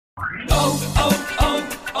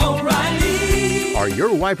O'Reilly. Are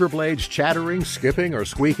your wiper blades chattering, skipping, or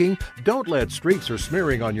squeaking? Don't let streaks or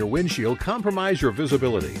smearing on your windshield compromise your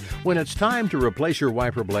visibility. When it's time to replace your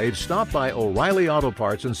wiper blades, stop by O'Reilly Auto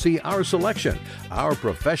Parts and see our selection. Our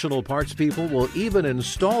professional parts people will even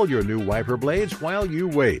install your new wiper blades while you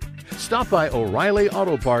wait. Stop by O'Reilly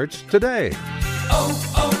Auto Parts today.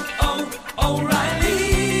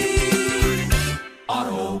 O'Reilly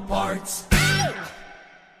Auto Parts.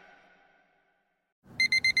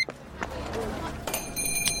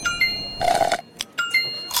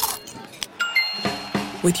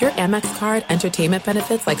 With your Amex card, entertainment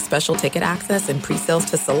benefits like special ticket access and pre-sales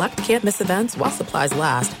to select campus events while supplies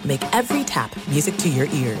last make every tap music to your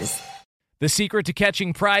ears. The secret to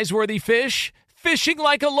catching prize-worthy fish? Fishing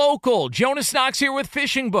like a local. Jonas Knox here with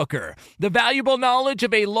Fishing Booker. The valuable knowledge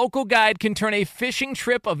of a local guide can turn a fishing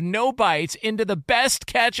trip of no bites into the best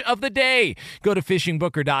catch of the day. Go to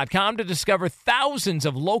fishingbooker.com to discover thousands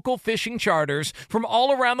of local fishing charters from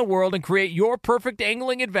all around the world and create your perfect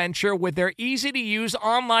angling adventure with their easy-to-use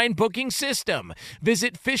online booking system.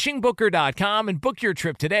 Visit fishingbooker.com and book your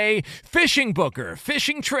trip today. Fishing Booker.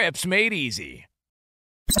 Fishing trips made easy.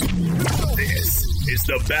 This is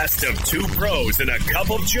the best of two pros and a cup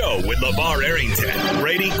of Joe with LeVar Arrington,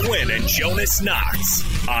 Brady Quinn, and Jonas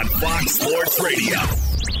Knox on Fox Sports Radio.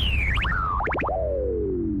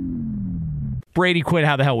 Brady Quinn,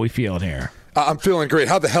 how the hell are we feeling here? I'm feeling great.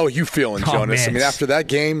 How the hell are you feeling, Jonas? Man. I mean, after that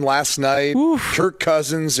game last night, Oof. Kirk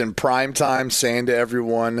Cousins in primetime saying to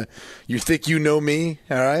everyone, you think you know me,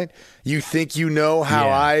 all right? You think you know how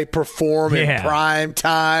I perform in prime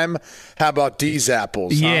time? How about these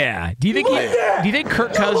apples? Huh? Yeah. Do you think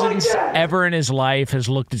Kirk Cousins ever in his life has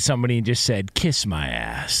looked at somebody and just said, "Kiss my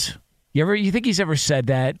ass"? You think he's ever said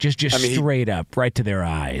that? Just straight up, right to their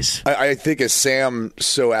eyes. I think, as Sam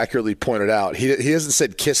so accurately pointed out, he hasn't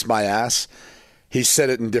said "kiss my ass." He said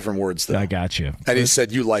it in different words, though. I got you. And he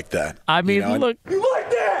said, "You like that." I mean, look, you like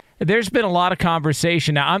that. There's been a lot of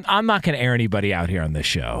conversation. Now, I'm not going to air anybody out here on this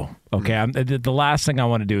show. Okay, the last thing I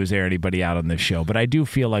want to do is air anybody out on this show, but I do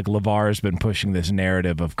feel like LeVar has been pushing this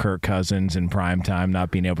narrative of Kirk Cousins in primetime not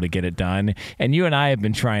being able to get it done, and you and I have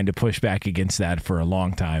been trying to push back against that for a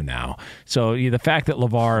long time now. So the fact that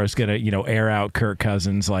LeVar is going to air out Kirk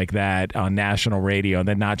Cousins like that on national radio and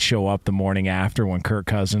then not show up the morning after when Kirk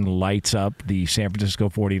Cousins lights up the San Francisco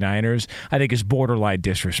 49ers, I think is borderline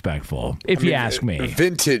disrespectful, if you ask me.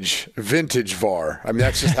 Vintage VAR. I mean,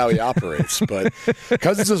 that's just how he operates. But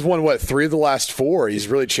Cousins has won, 3 of the last 4. He's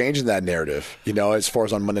really changing that narrative, as far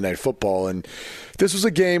as on Monday Night Football. And this was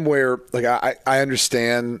a game where, I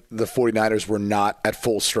understand the 49ers were not at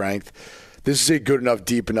full strength. This is a good enough,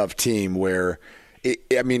 deep enough team where,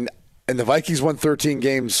 and the Vikings won 13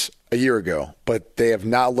 games a year ago, but they have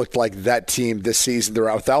not looked like that team this season.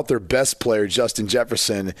 They're without their best player, Justin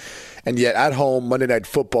Jefferson, and yet at home, Monday Night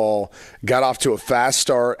Football got off to a fast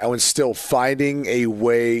start and was still finding a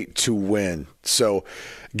way to win. So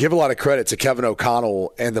give a lot of credit to Kevin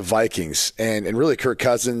O'Connell and the Vikings, and really Kirk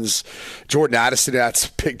Cousins, Jordan Addison had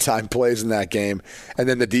some big-time plays in that game, and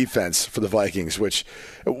then the defense for the Vikings, which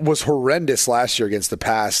was horrendous last year against the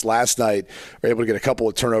pass. Last night, we were able to get a couple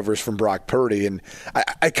of turnovers from Brock Purdy, and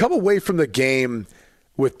I come away from the game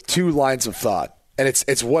with 2 lines of thought. And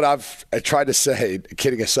it's what I tried to say,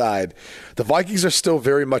 kidding aside. The Vikings are still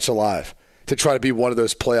very much alive to try to be one of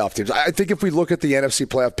those playoff teams. I think if we look at the NFC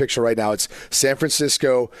playoff picture right now, it's San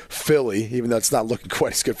Francisco, Philly, even though it's not looking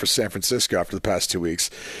quite as good for San Francisco after the past 2 weeks,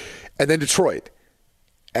 and then Detroit.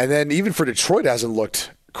 And then even for Detroit, it hasn't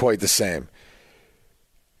looked quite the same.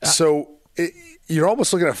 So you're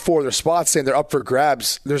almost looking at 4 other spots saying they're up for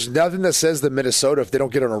grabs. There's nothing that says that Minnesota, if they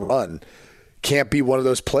don't get on a run, can't be one of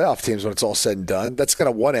those playoff teams when it's all said and done. That's kind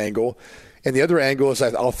of one angle. And the other angle is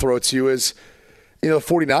I'll throw it to you is, the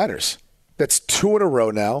 49ers. That's 2 in a row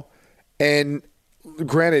now. And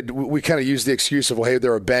granted, we kind of use the excuse of, well, hey, they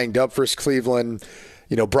were banged up versus Cleveland.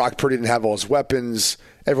 Brock Purdy didn't have all his weapons.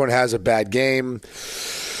 Everyone has a bad game.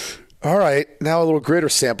 All right, now a little greater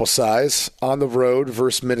sample size on the road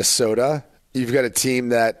versus Minnesota. You've got a team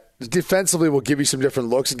that defensively will give you some different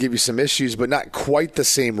looks and give you some issues, but not quite the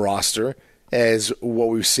same roster as what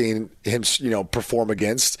we've seen him, perform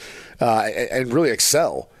against and really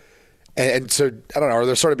excel. And so, I don't know, are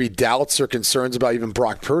there sort of be doubts or concerns about even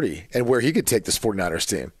Brock Purdy and where he could take this 49ers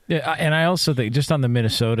team? Yeah, and I also think, just on the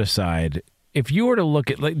Minnesota side, if you were to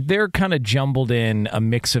look at, they're kind of jumbled in a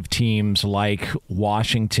mix of teams like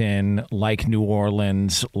Washington, like New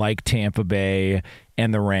Orleans, like Tampa Bay,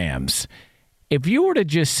 and the Rams. If you were to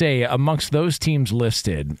just say, amongst those teams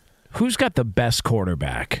listed, who's got the best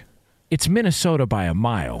quarterback? it's Minnesota by a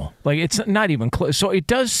mile. Like, it's not even close. So it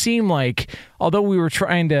does seem like, although we were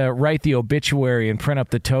trying to write the obituary and print up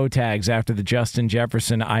the toe tags after the Justin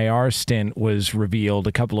Jefferson IR stint was revealed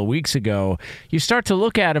a couple of weeks ago, you start to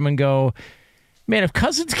look at him and go, man, if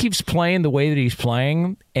Cousins keeps playing the way that he's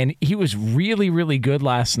playing, and he was really, really good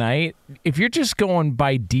last night, if you're just going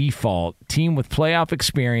by default, team with playoff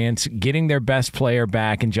experience, getting their best player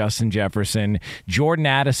back in Justin Jefferson, Jordan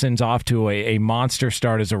Addison's off to a monster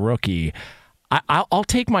start as a rookie, I'll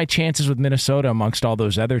take my chances with Minnesota amongst all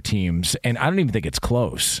those other teams, and I don't even think it's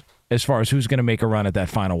close as far as who's going to make a run at that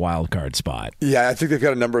final wild card spot. Yeah, I think they've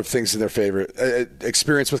got a number of things in their favor.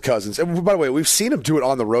 Experience with Cousins. And by the way, we've seen him do it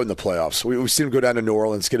on the road in the playoffs. We've seen him go down to New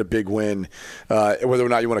Orleans, get a big win. Whether or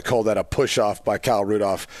not you want to call that a push-off by Kyle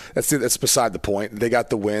Rudolph, that's beside the point. They got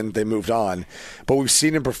the win. They moved on. But we've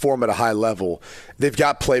seen him perform at a high level. They've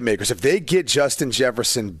got playmakers. If they get Justin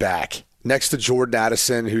Jefferson back next to Jordan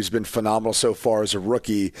Addison, who's been phenomenal so far as a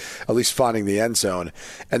rookie, at least finding the end zone,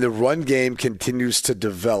 and the run game continues to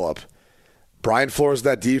develop, Brian Flores,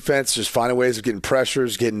 that defense, just finding ways of getting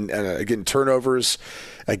pressures, getting turnovers,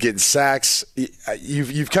 getting sacks.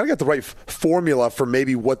 You've kind of got the right formula for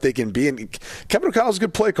maybe what they can be. And Kevin O'Connell's a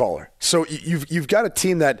good play caller. So you've got a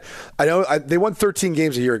team that I know they won 13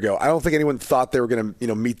 games a year ago. I don't think anyone thought they were going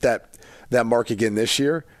to meet that mark again this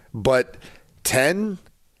year. But 10.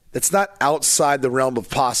 It's not outside the realm of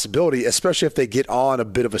possibility, especially if they get on a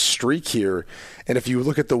bit of a streak here. And if you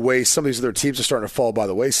look at the way some of these other teams are starting to fall by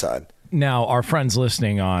the wayside. Now, our friends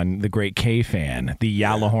listening on the Great K-Fan, the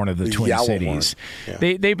Yalahorn of the Twin Cities,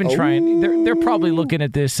 they've been trying. They're probably looking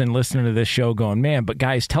at this and listening to this show going, man, but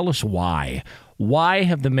guys, tell us why. Why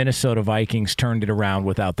have the Minnesota Vikings turned it around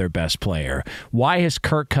without their best player? Why has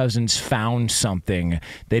Kirk Cousins found something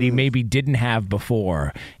that he maybe didn't have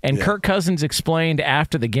before? And Kirk Cousins explained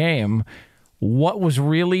after the game what was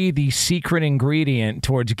really the secret ingredient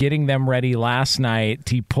towards getting them ready last night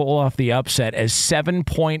to pull off the upset as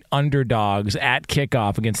 7-point underdogs at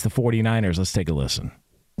kickoff against the 49ers. Let's take a listen.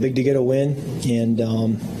 Big to get a win, and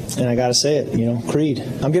I got to say it, Creed.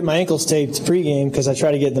 I'm getting my ankles taped pregame because I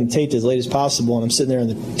try to get them taped as late as possible, and I'm sitting there on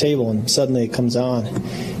the table, and suddenly it comes on,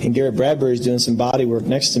 and Garrett Bradbury's doing some body work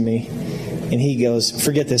next to me, and he goes,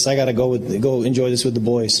 forget this, I got to go enjoy this with the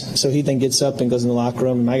boys. So he then gets up and goes in the locker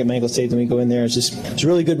room, and I get my ankles taped, and we go in there. It's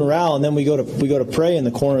really good morale, and then we go to pray in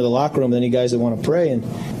the corner of the locker room, and any guys that want to pray,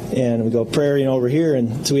 and we go prayer, over here,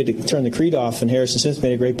 and so we had to turn the creed off. And Harrison Smith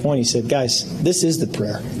made a great point. He said, "Guys, this is the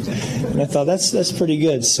prayer," and I thought that's pretty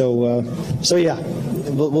good. So yeah,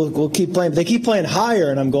 we'll keep playing. They keep playing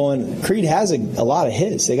higher, and I'm going. Creed has a lot of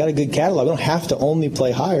hits. They got a good catalog. We don't have to only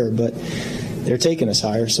play higher, but they're taking us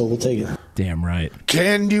higher, so we'll take it. Damn right.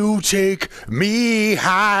 Can you take me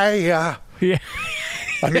higher? Yeah.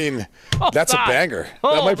 I mean, that's a banger.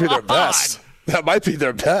 That might be their best. That might be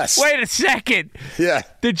their best. Wait a second. Yeah.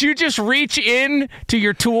 Did you just reach in to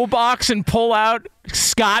your toolbox and pull out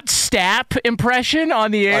Scott Stapp impression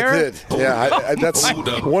on the air? I did. Yeah, that's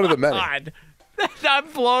one of the many. God. I'm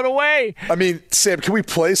blown away. I mean, Sam, can we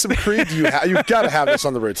play some Creed? You've got to have this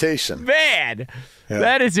on the rotation. Man,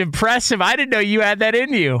 that is impressive. I didn't know you had that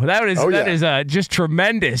in you. That is just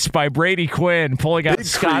tremendous by Brady Quinn pulling out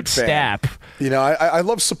Scott Stapp. I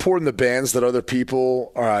love supporting the bands that other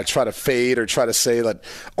people try to fade or try to say that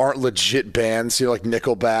aren't legit bands. Like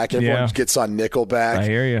Nickelback. Everyone gets on Nickelback. I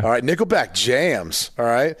hear you. All right, Nickelback jams. All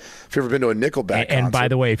right, if you've ever been to a Nickelback concert. And by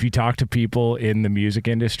the way, if you talk to people in the music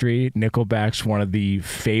industry, Nickelback's one of the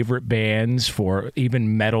favorite bands for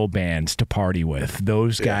even metal bands to party with.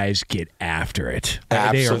 Those guys get after it.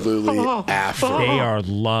 Absolutely after it. They are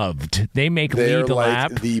loved. They make Lee They're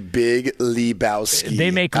Delap. like the big Lebowski.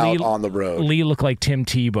 They make out Lee on the road. Lee look like Tim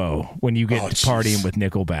Tebow when you get partying with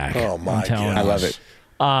Nickelback. Oh my God, I love it.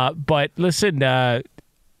 But listen, come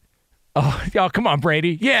on,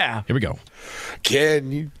 Brady. Yeah, here we go.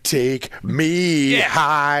 Can you take me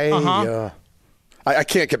high? I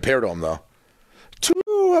can't compare to him though.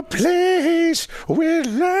 To a place with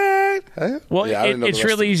light. Well, it's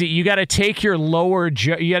really easy. You got to take your lower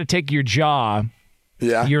jaw. You got to take your jaw.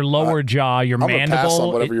 Yeah. Your lower jaw, your mandible. I'm going to pass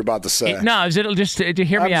on whatever you're about to say. It'll just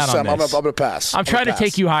hear me out on this. I'm going to pass. I'm trying to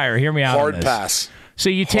take you higher. Hear me out on this. Hard pass.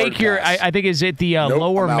 So you take your, I think, is it the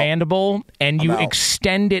lower mandible, and you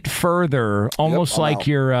extend it further, almost like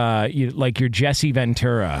your Jesse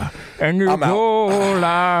Ventura. And you go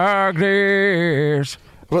like this.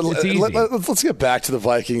 But let's get back to the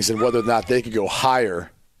Vikings and whether or not they could go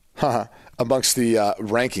higher amongst the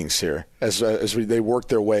rankings here as they work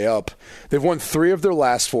their way up. They've won 3 of their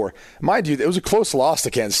last 4. Mind you, it was a close loss to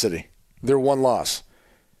Kansas City. Their one loss.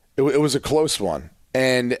 It was a close one.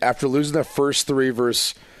 And after losing their first 3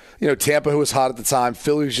 versus Tampa, who was hot at the time.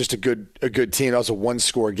 Philly was just a good team. That was a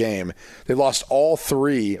one-score game. They lost all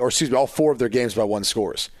four of their games by one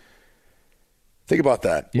scores. Think about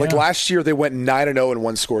that. Yeah. Like last year, they went 9-0 in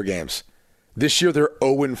one-score games. This year, they're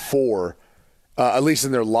 0-4, at least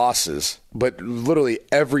in their losses. But literally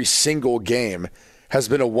every single game has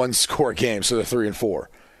been a one-score game, so they're 3-4.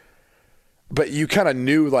 But you kind of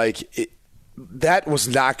knew that was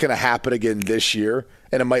not going to happen again this year,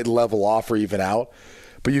 and it might level off or even out.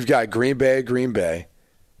 But you've got Green Bay,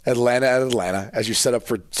 Atlanta at Atlanta, as you set up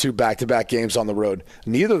for 2 back-to-back games on the road.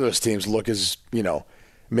 Neither of those teams look as,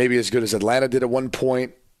 maybe as good as Atlanta did at one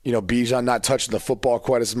point. Bijan not touching the football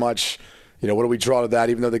quite as much. What do we draw to that?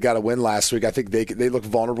 Even though they got a win last week, I think they look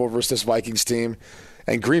vulnerable versus this Vikings team.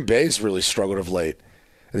 And Green Bay's really struggled of late.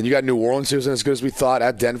 And then you got New Orleans, who isn't as good as we thought,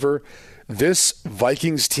 at Denver. This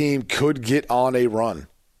Vikings team could get on a run.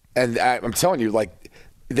 And I'm telling you,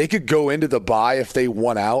 they could go into the bye if they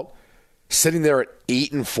won out, sitting there at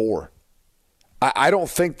 8-4. I don't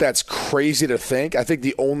think that's crazy to think. I think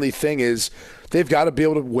the only thing is they've got to be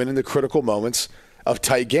able to win in the critical moments of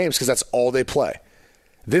tight games because that's all they play.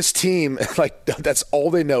 This team, that's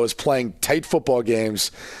all they know is playing tight football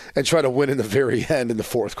games and try to win in the very end in the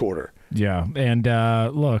fourth quarter. Yeah, and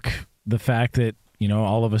look, the fact that,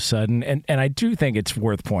 all of a sudden, and I do think it's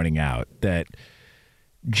worth pointing out that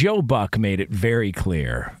Joe Buck made it very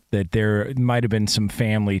clear that there might have been some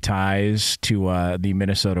family ties to the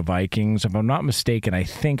Minnesota Vikings. If I'm not mistaken, I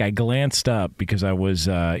think I glanced up because I was,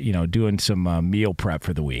 doing some meal prep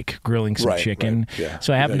for the week, grilling some chicken. Right. Yeah.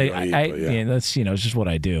 So I happened to, that's, it's just what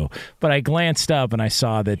I do. But I glanced up and I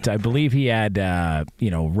saw that I believe he had,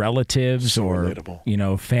 relatives or,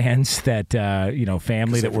 fans that,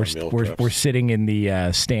 family that were sitting in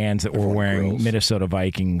the stands that were wearing grills. Minnesota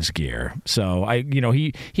Vikings gear. So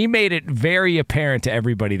he made it very apparent to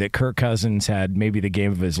everybody that Kirk Cousins had maybe the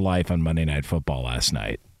game of his life on Monday Night Football last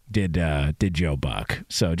night. Did Joe Buck.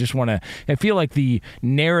 So I feel like the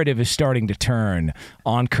narrative is starting to turn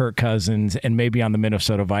on Kirk Cousins and maybe on the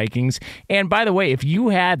Minnesota Vikings. And by the way, if you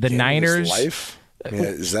had the Niners, life?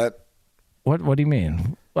 Is that what do you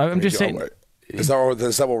mean? I'm just saying. Is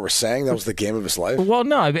that what we're saying? That was the game of his life? Well,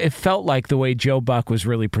 no, it felt like the way Joe Buck was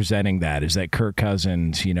really presenting that is that Kirk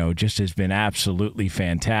Cousins, just has been absolutely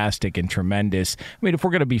fantastic and tremendous. I mean, if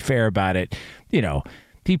we're going to be fair about it,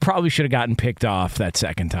 he probably should have gotten picked off that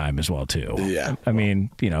second time as well, too. Yeah. I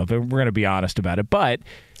mean, we're going to be honest about it, but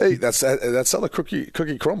hey, that's how the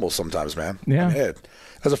cookie crumbles sometimes, man. Yeah. I mean,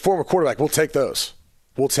 as a former quarterback, we'll take those.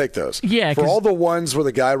 Yeah, for all the ones where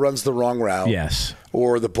the guy runs the wrong route, yes,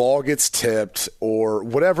 or the ball gets tipped, or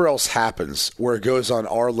whatever else happens where it goes on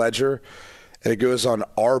our ledger and it goes on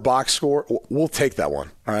our box score, we'll take that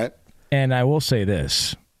one. All right. And I will say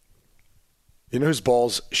this: whose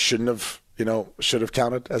balls should have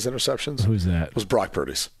counted as interceptions? Who's that? It was Brock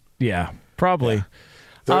Purdy's. Yeah, probably.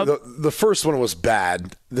 Yeah. The first one was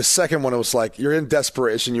bad. The second one, it was like you're in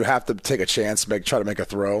desperation. You have to take a chance, try to make a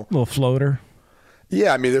throw. Little floater.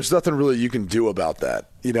 Yeah, I mean, there's nothing really you can do about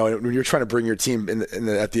that. When you're trying to bring your team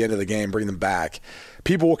at the end of the game, bring them back,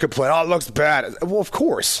 people will complain, oh, it looks bad. Well, of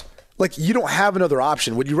course. You don't have another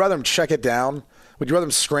option. Would you rather them check it down? Would you rather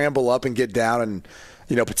them scramble up and get down and,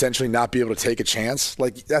 potentially not be able to take a chance?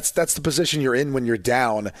 That's the position you're in when you're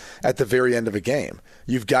down at the very end of a game.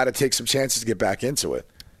 You've got to take some chances to get back into it.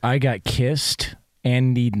 I got kissed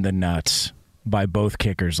and kneed in the nuts by both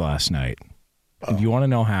kickers last night. Oh. Do you want to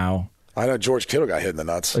know how? I know George Kittle got hit in the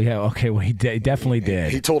nuts. Yeah, okay, well, he definitely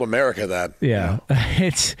did. He told America that. Yeah.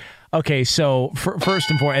 It's okay, so first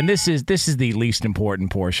and foremost, and this is the least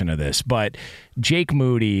important portion of this, but Jake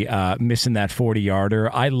Moody missing that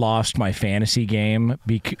 40-yarder, I lost my fantasy game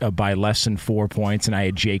by less than 4 points, and I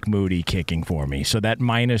had Jake Moody kicking for me. So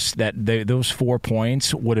that those 4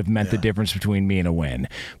 points would have meant the difference between me and a win.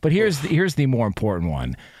 But here's the more important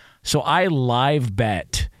one. So I live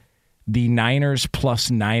bet the Niners plus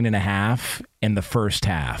 9.5 in the first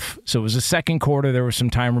half. So it was the second quarter. There was some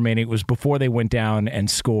time remaining. It was before they went down and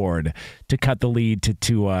scored to cut the lead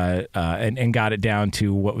and got it down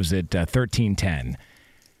to, 13-10.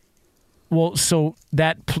 Well, so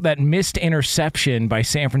that missed interception by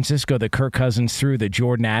San Francisco that Kirk Cousins threw that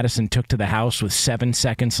Jordan Addison took to the house with 7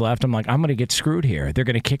 seconds left, I'm like, I'm going to get screwed here. They're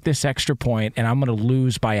going to kick this extra point, and I'm going to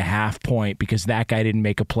lose by a half point because that guy didn't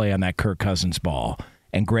make a play on that Kirk Cousins ball.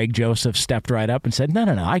 And Greg Joseph stepped right up and said, no,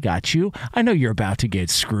 I got you. I know you're about to get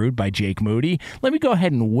screwed by Jake Moody. Let me go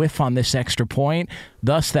ahead and whiff on this extra point.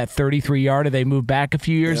 Thus, that 33-yarder they moved back a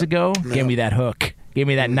few years ago, gave me that hook. Gave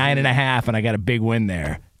me that 9.5, and I got a big win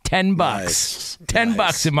there. $10. Nice.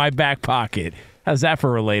 $10 in my back pocket. How's that for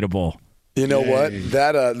relatable? You know what?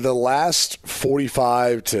 That the last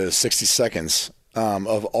 45 to 60 seconds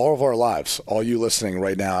of all of our lives, all you listening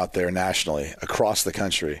right now out there nationally, across the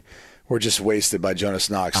country, were just wasted by Jonas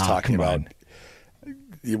Knox talking about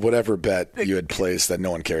whatever bet you had placed that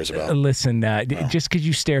no one cares about. Listen, just because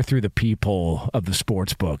you stare through the peephole of the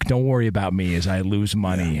sports book, don't worry about me as I lose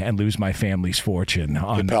money and lose my family's fortune.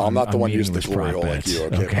 Hey, pal, I'm not the one using the glory hole like you,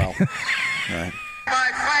 okay, pal? All right.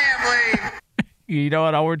 My family. You know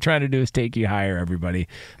what? All we're trying to do is take you higher, everybody.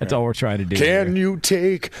 That's all we're trying to do. Can you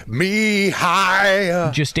take me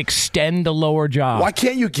higher? Just extend the lower jaw. Why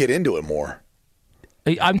can't you get into it more?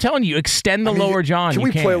 I'm telling you, extend the lower jaw. Can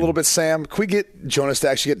we play a little bit, Sam? Can we get Jonas to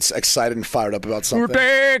actually get excited and fired up about something?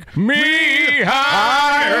 Take me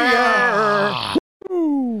higher.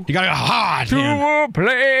 You gotta go hard to a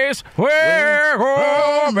place where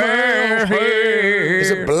home is.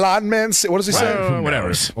 Is it blind man? What does he say?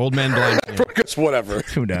 Whatever. Old man blind. Whatever.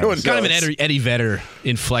 Who knows? It's kind of an Eddie Vedder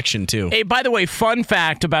inflection too. Hey, by the way, fun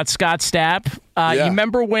fact about Scott Stapp. You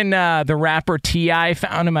remember when the rapper T.I.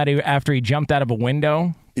 found him after he jumped out of a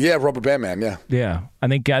window? Yeah, Rubber Band Man, yeah. Yeah. I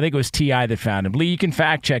think it was T.I. that found him. Lee, you can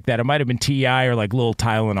fact check that. It might have been T.I. or like Lil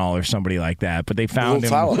Tylenol or somebody like that. But they found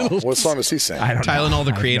him. Tylenol. What song does he sing? I don't know. Tylenol,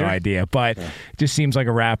 the creator? I have no idea. But it just seems like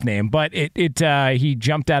a rap name. But he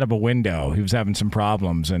jumped out of a window. He was having some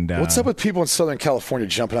problems. And what's up with people in Southern California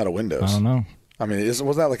jumping out of windows? I don't know. I mean,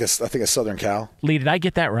 wasn't that like a Southern Cal? Lee, did I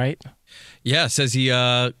get that right? Yeah, says he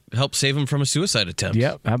helped save him from a suicide attempt.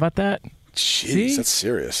 Yep. How about that? Jeez, that's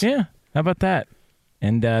serious. Yeah. How about that?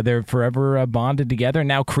 And they're forever bonded together.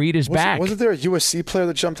 Now Creed is back. Wasn't there a USC player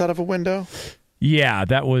that jumped out of a window? Yeah,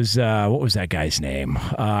 that was what was that guy's name?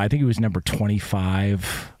 I think he was number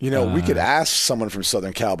 25. You know, we could ask someone from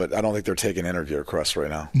Southern Cal, but I don't think they're taking interview requests right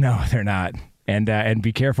now. No, they're not. And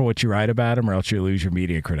be careful what you write about him, or else you lose your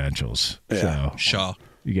media credentials. Yeah. So Shaw.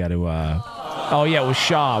 You got to. Oh yeah, it was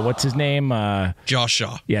Shaw. What's his name? Josh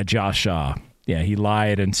Shaw. Yeah, Josh Shaw. Yeah, he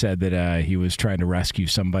lied and said that he was trying to rescue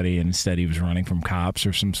somebody, and instead he was running from cops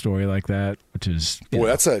or some story like that, which is... Boy,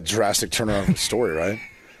 that's a drastic turnaround of the story, right?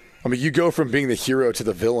 I mean, you go from being the hero to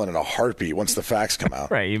the villain in a heartbeat once the facts come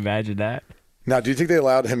out. Right, you imagine that. Now, do you think they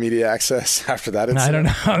allowed him media access after that incident? I don't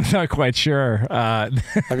know. I'm not quite sure. I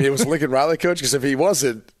mean, it was Lincoln Riley coach, because if he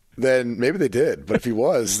wasn't, then maybe they did. But if he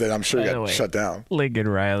was, then I'm sure he got shut down. Lincoln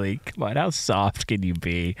Riley, come on, how soft can you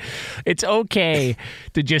be? It's okay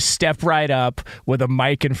to just step right up with a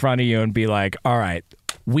mic in front of you and be like, all right,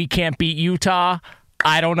 we can't beat Utah.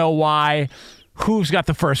 I don't know why. Who's got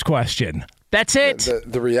the first question? That's it.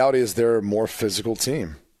 The reality is they're a more physical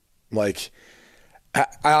team. Like, I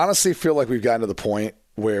honestly feel like we've gotten to the point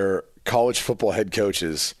where college football head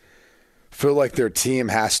coaches feel like their team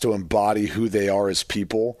has to embody who they are as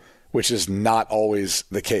people, which is not always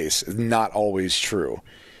the case. It's not always true.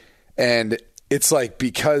 And it's like,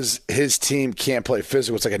 because his team can't play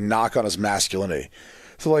physical, it's like a knock on his masculinity.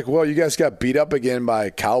 So like, well, you guys got beat up again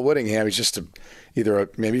by Kyle Whittingham. He's just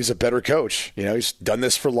maybe he's a better coach. You know, he's done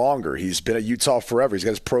this for longer. He's been at Utah forever. He's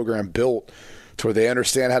got his program built to where they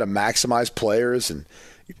understand how to maximize players and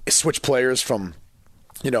switch players from,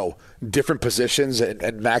 different positions and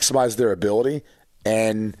maximize their ability.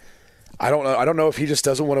 And I don't know if he just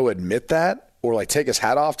doesn't want to admit that or like take his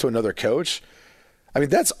hat off to another coach. I mean,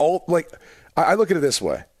 that's all. Like, I look at it this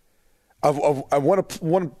way: I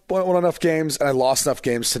won enough games and I lost enough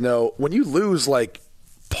games to know when you lose, like,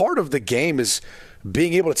 part of the game is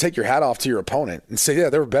being able to take your hat off to your opponent and say, yeah,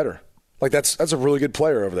 they were better. Like, that's a really good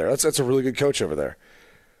player over there. That's a really good coach over there.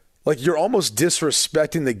 Like, you're almost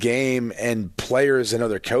disrespecting the game and players and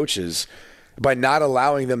other coaches by not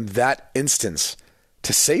allowing them that instance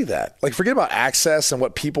to say that. Like, forget about access and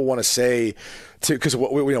what people want to say to, because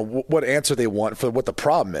what answer they want for what the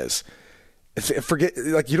problem is. Forget,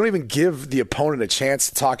 like, you don't even give the opponent a chance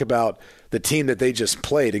to talk about the team that they just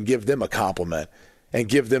played and give them a compliment and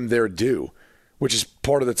give them their due, which is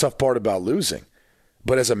part of the tough part about losing.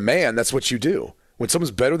 But as a man, that's what you do. When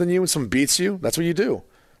someone's better than you and someone beats you, that's what you do.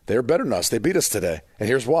 They're better than us. They beat us today, and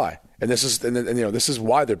here's why. And this is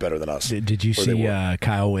why they're better than us. Did you see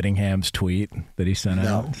Kyle Whittingham's tweet that he sent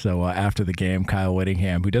out? So after the game, Kyle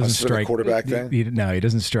Whittingham, who doesn't strike quarterback thing. He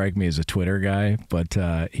doesn't strike me as a Twitter guy, but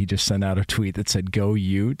he just sent out a tweet that said "Go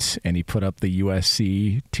Utes," and he put up the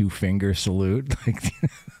USC 2-finger salute, like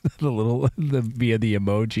via the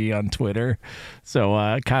emoji on Twitter.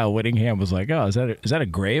 So Kyle Whittingham was like, "Oh, is that a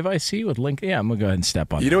grave I see with Lincoln? Yeah, I'm gonna go ahead and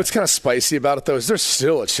step on." You know what's kind of spicy about it though is there's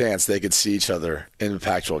still a chance they could see each other in the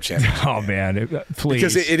Pac-12 championship. Oh man, please!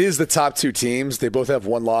 Because it is the top two teams. They both have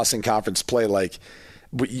one loss in conference play. Like,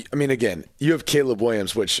 I mean, again, you have Caleb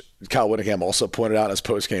Williams, which Kyle Whittingham also pointed out in his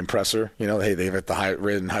post-game presser. You know, hey, they've got the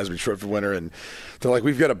high-rated Heisman Trophy winner, and they're like,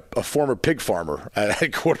 we've got a former pig farmer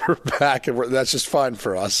at quarterback, and that's just fine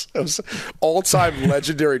for us. It was all-time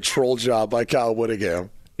legendary troll job by Kyle Whittingham.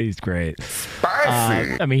 He's great.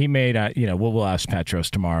 I mean, he made, we'll ask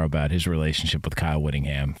Petros tomorrow about his relationship with Kyle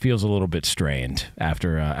Whittingham. Feels a little bit strained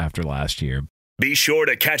after last year. Be sure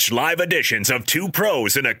to catch live editions of Two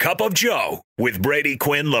Pros and a Cup of Joe with Brady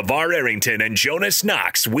Quinn, LeVar Arrington, and Jonas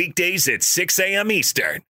Knox weekdays at 6 a.m.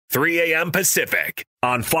 Eastern, 3 a.m. Pacific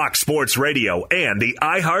on Fox Sports Radio and the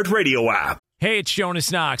iHeartRadio app. Hey, it's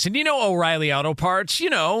Jonas Knox, and you know O'Reilly Auto Parts,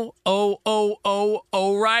 you know,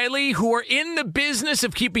 O'Reilly, who are in the business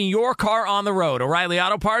of keeping your car on the road. O'Reilly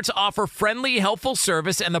Auto Parts offer friendly, helpful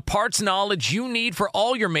service and the parts knowledge you need for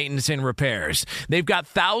all your maintenance and repairs. They've got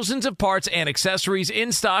thousands of parts and accessories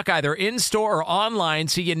in stock, either in-store or online,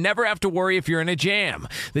 so you never have to worry if you're in a jam.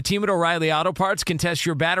 The team at O'Reilly Auto Parts can test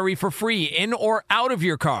your battery for free in or out of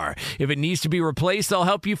your car. If it needs to be replaced, they'll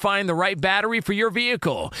help you find the right battery for your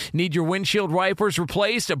vehicle. Need your windshield wipers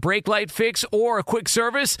replaced, a brake light fix, or a quick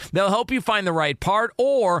service? They'll help you find the right part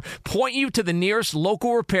or point you to the nearest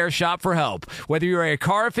local repair shop for help. Whether you're a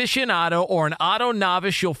car aficionado or an auto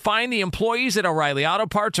novice, you'll find the employees at O'Reilly Auto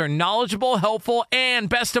Parts are knowledgeable, helpful, and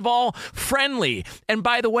best of all, friendly. And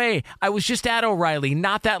by the way, I was just at O'Reilly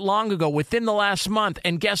not that long ago, within the last month,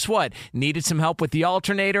 and guess what? Needed some help with the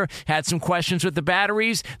alternator, had some questions with the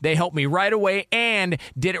batteries. They helped me right away and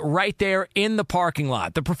did it right there in the parking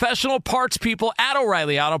lot. The professional parts people at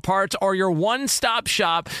O'Reilly Auto Parts are your one-stop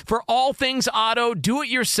shop for all things auto,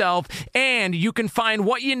 do-it-yourself, and you can find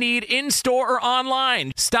what you need in-store or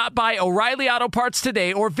online. Stop by O'Reilly Auto Parts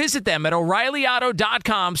today or visit them at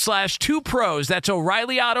O'ReillyAuto.com/2pros. That's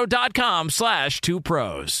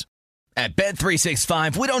O'ReillyAuto.com/2pros. At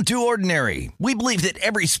Bet365, we don't do ordinary. We believe that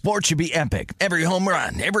every sport should be epic. Every home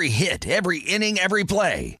run, every hit, every inning, every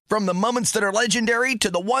play. From the moments that are legendary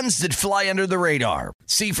to the ones that fly under the radar.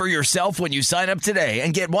 See for yourself when you sign up today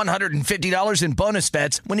and get $150 in bonus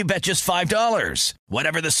bets when you bet just $5.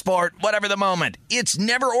 Whatever the sport, whatever the moment, it's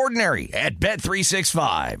never ordinary at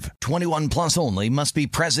Bet365. 21 plus only. Must be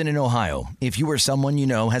present in Ohio. If you or someone you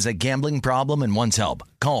know has a gambling problem and wants help,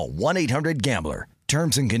 call 1-800-GAMBLER.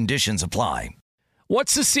 Terms and conditions apply.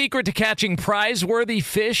 What's the secret to catching prize-worthy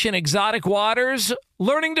fish in exotic waters?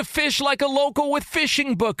 Learning to fish like a local with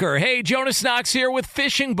Fishing Booker. Hey, Jonas Knox here with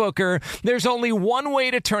Fishing Booker. There's only one way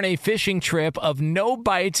to turn a fishing trip of no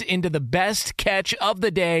bites into the best catch of the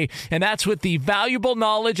day, and that's with the valuable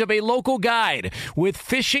knowledge of a local guide. With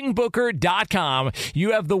FishingBooker.com,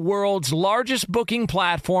 you have the world's largest booking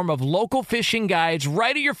platform of local fishing guides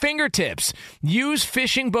right at your fingertips. Use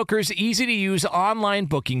Fishing Booker's easy-to-use online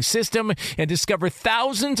booking system and discover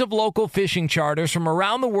thousands of local fishing charters from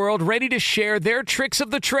around the world ready to share their tricks of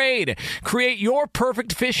the trade. Create your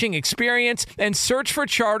perfect fishing experience and search for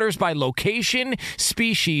charters by location,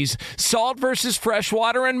 species, salt versus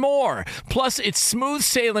freshwater, and more. Plus, it's smooth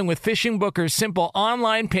sailing with Fishing Booker's simple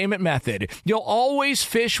online payment method. You'll always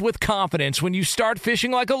fish with confidence when you start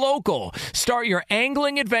fishing like a local. Start your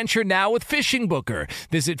angling adventure now with Fishing Booker.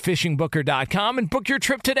 Visit FishingBooker.com and book your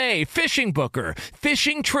trip today. Fishing Booker.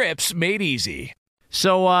 Fishing trips made easy.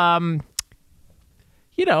 So,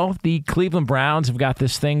 the Cleveland Browns have got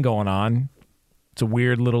this thing going on. It's a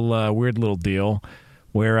weird little deal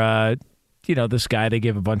where, this guy they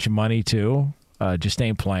give a bunch of money to just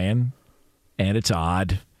ain't playing, and it's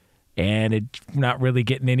odd, and it's not really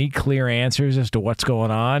getting any clear answers as to what's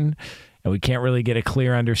going on, and we can't really get a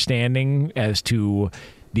clear understanding as to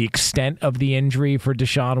the extent of the injury for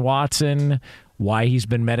Deshaun Watson, why he's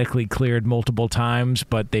been medically cleared multiple times,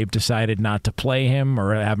 but they've decided not to play him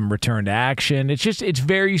or have him return to action. It's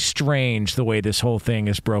very strange the way this whole thing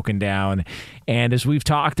is broken down. And as we've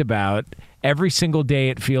talked about, every single day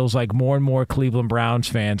it feels like more and more Cleveland Browns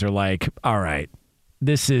fans are like, all right,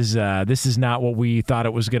 this is not what we thought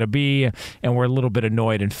it was going to be, and we're a little bit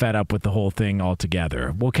annoyed and fed up with the whole thing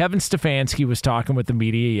altogether. Well, Kevin Stefanski was talking with the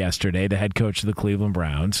media yesterday, the head coach of the Cleveland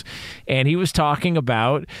Browns, and he was talking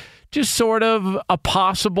about just sort of a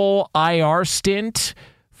possible IR stint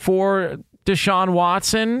for Deshaun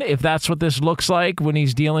Watson, if that's what this looks like when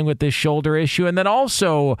he's dealing with this shoulder issue, and then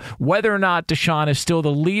also whether or not Deshaun is still the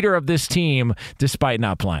leader of this team despite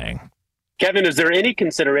not playing. Kevin, is there any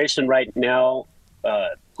consideration right now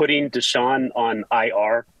putting Deshaun on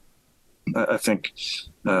IR? I think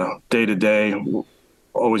day to day,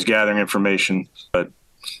 always gathering information, but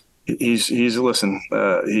he's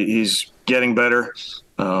getting better.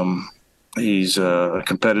 He's a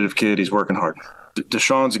competitive kid. He's working hard.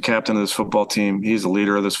 Deshaun's the captain of this football team. He's the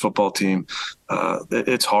leader of this football team.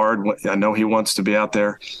 It's hard. I know he wants to be out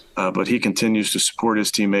there, but he continues to support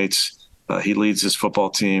his teammates. He leads this football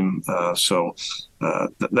team. So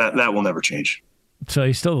that will never change. So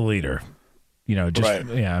he's still the leader. Right.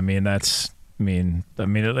 Yeah, I mean,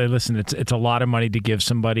 listen, it's a lot of money to give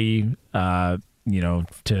somebody, to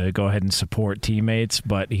go ahead and support teammates,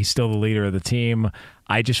 but he's still the leader of the team.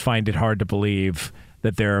 I just find it hard to believe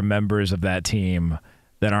that there are members of that team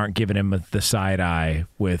that aren't giving him the side eye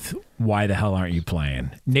with why the hell aren't you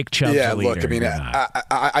playing? Nick Chubb's the leader. Look, I mean,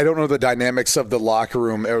 I don't know the dynamics of the locker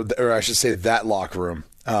room, or I should say that locker room.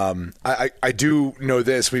 I do know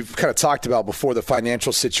this. We've kind of talked about before the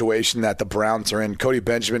financial situation that the Browns are in. Cody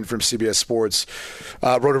Benjamin from CBS Sports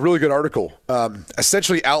wrote a really good article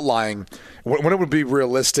essentially outlining when it would be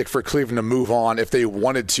realistic for Cleveland to move on if they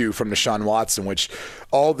wanted to from Deshaun Watson, which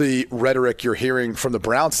all the rhetoric you're hearing from the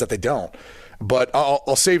Browns is that they don't. But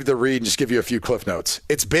I'll save the read and just give you a few cliff notes.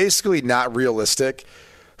 It's basically not realistic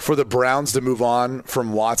for the Browns to move on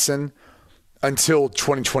from Watson until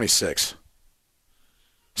 2026.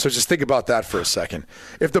 So just think about that for a second.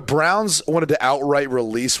 If the Browns wanted to outright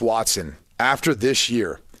release Watson after this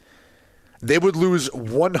year, they would lose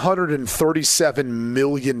 $137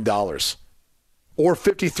 million, or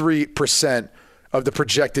 53% of the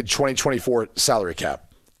projected 2024 salary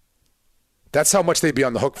cap. That's how much they'd be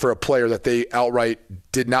on the hook for a player that they outright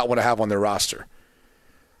did not want to have on their roster.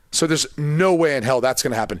 So there's no way in hell that's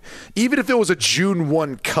going to happen. Even if it was a June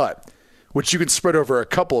 1 cut, which you can spread over a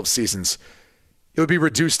couple of seasons, it would be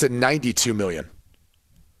reduced to $92 million,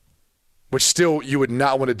 which still you would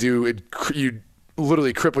not want to do. You'd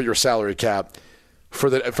literally cripple your salary cap for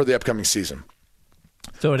the upcoming season.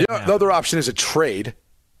 So the other option is a trade,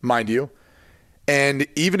 mind you. And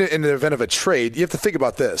even in the event of a trade, you have to think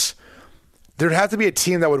about this. There'd have to be a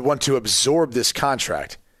team that would want to absorb this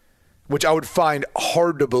contract, which I would find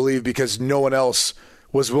hard to believe because no one else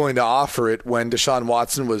was willing to offer it when Deshaun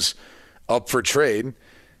Watson was up for trade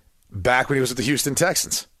back when he was with the Houston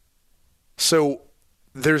Texans. So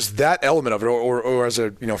there's that element of it, or as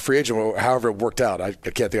a free agent, or however it worked out. I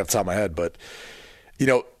can't think off the top of my head, but you'd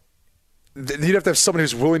have to have someone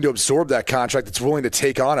who's willing to absorb that contract, that's willing to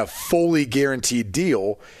take on a fully guaranteed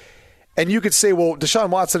deal. And you could say, well, Deshaun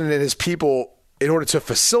Watson and his people, in order to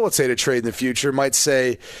facilitate a trade in the future, might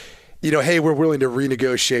say, hey, we're willing to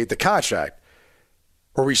renegotiate the contract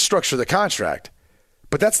or restructure the contract.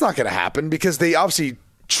 But that's not going to happen because they obviously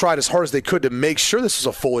tried as hard as they could to make sure this was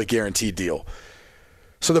a fully guaranteed deal.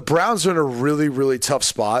 So the Browns are in a really, really tough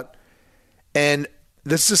spot. And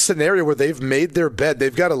this is a scenario where they've made their bed.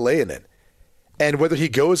 They've got to lay in it. And whether he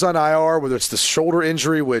goes on IR, whether it's the shoulder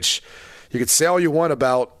injury, which you could say all you want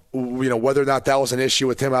about, whether or not that was an issue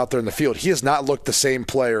with him out there in the field, he has not looked the same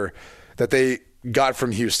player that they got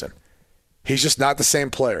from Houston. He's just not the same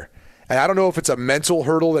player. And I don't know if it's a mental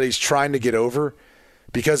hurdle that he's trying to get over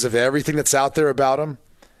because of everything that's out there about him.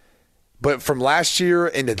 But from last year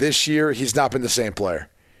into this year, he's not been the same player.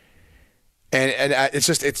 And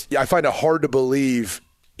I find it hard to believe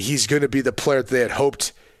he's going to be the player that they had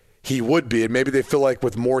hoped he would be. And maybe they feel like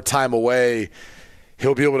with more time away,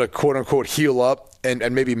 he'll be able to quote unquote heal up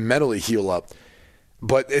and maybe mentally heal up.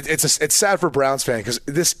 But it's sad for Browns fans because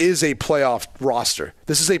this is a playoff roster.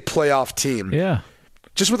 This is a playoff team. Yeah.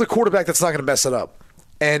 Just with a quarterback that's not going to mess it up.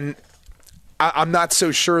 And I'm not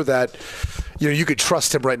so sure that you could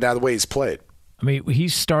trust him right now the way he's played. I mean,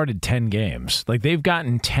 he's started 10 games. Like, they've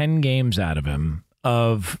gotten 10 games out of him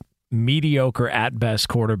of mediocre at best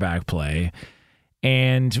quarterback play.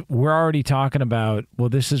 And we're already talking about, well,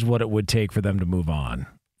 this is what it would take for them to move on.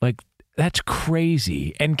 Like, that's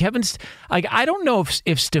crazy. And Kevin's, like, I don't know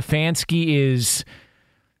if Stefanski is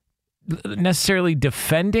necessarily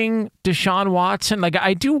defending Deshaun Watson. Like,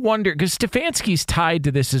 I do wonder, because Stefanski's tied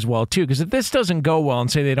to this as well, too, because if this doesn't go well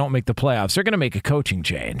and say they don't make the playoffs, they're going to make a coaching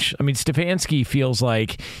change. I mean, Stefanski feels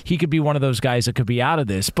like he could be one of those guys that could be out of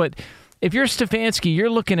this. But if you're Stefanski, you're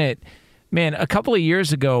looking at, man, a couple of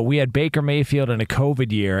years ago, we had Baker Mayfield in a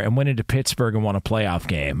COVID year and went into Pittsburgh and won a playoff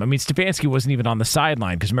game. I mean, Stefanski wasn't even on the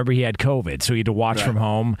sideline because, remember, he had COVID, so he had to watch from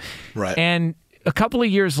home. Right. And a couple of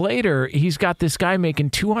years later, he's got this guy making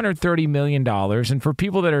 $230 million. And for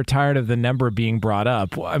people that are tired of the number being brought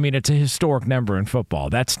up, I mean, it's a historic number in football.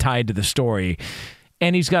 That's tied to the story.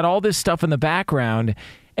 And he's got all this stuff in the background.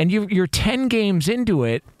 And you're 10 games into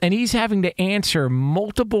it, and he's having to answer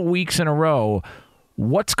multiple weeks in a row,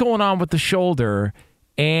 what's going on with the shoulder,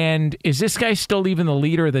 and is this guy still even the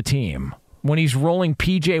leader of the team? When he's rolling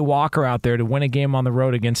P.J. Walker out there to win a game on the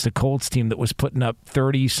road against a Colts team that was putting up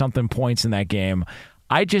 30-something points in that game,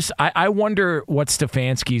 I wonder what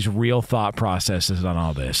Stefanski's real thought process is on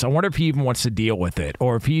all this. I wonder if he even wants to deal with it,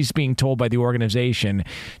 or if he's being told by the organization,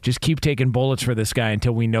 just keep taking bullets for this guy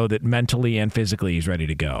until we know that mentally and physically he's ready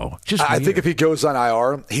to go. I think if he goes on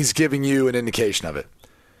IR, he's giving you an indication of it.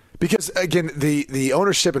 Because, again, the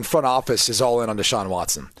ownership and front office is all in on Deshaun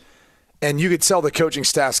Watson. And you could tell the coaching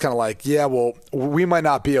staff's kind of like, yeah, well, we might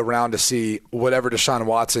not be around to see whatever Deshaun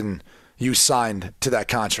Watson you signed to that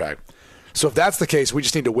contract. So if that's the case, we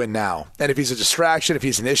just need to win now. And if he's a distraction, if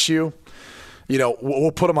he's an issue,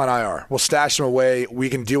 we'll put him on IR. We'll stash him away. We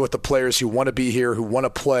can deal with the players who want to be here, who want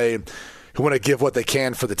to play, who want to give what they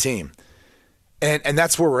can for the team. And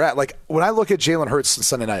that's where we're at. Like, when I look at Jalen Hurts on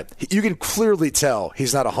Sunday night, you can clearly tell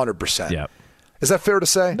he's not 100%. Yeah. Is that fair to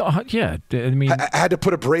say? No, yeah. I mean, I had to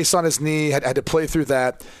put a brace on his knee, had to play through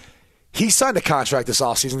that. He signed a contract this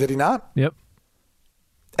offseason, did he not? Yep.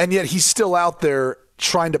 And yet he's still out there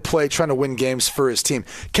trying to play, trying to win games for his team.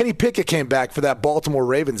 Kenny Pickett came back for that Baltimore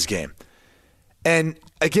Ravens game. And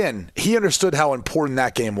again, he understood how important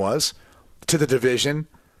that game was to the division,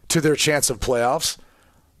 to their chance of playoffs.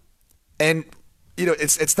 And,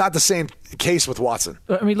 it's not the same case with Watson.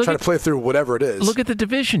 I mean, trying to play through whatever it is. Look at the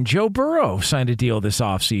division. Joe Burrow signed a deal this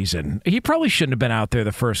offseason. He probably shouldn't have been out there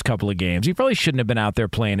the first couple of games. He probably shouldn't have been out there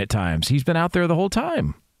playing at times. He's been out there the whole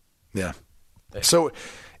time. Yeah. So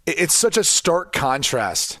it's such a stark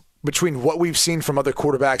contrast between what we've seen from other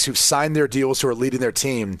quarterbacks who've signed their deals, who are leading their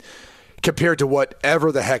team, compared to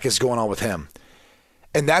whatever the heck is going on with him.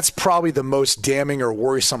 And that's probably the most damning or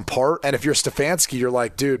worrisome part. And if you're Stefanski, you're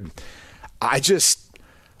like, dude, I just,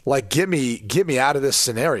 get me out of this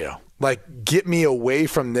scenario. Get me away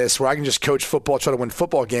from this where I can just coach football, try to win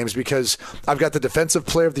football games, because I've got the defensive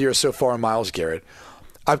player of the year so far in Myles Garrett.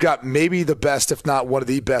 I've got maybe the best, if not one of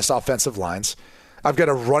the best offensive lines. I've got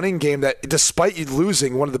a running game that, despite you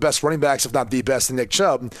losing one of the best running backs, if not the best, in Nick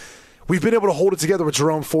Chubb, we've been able to hold it together with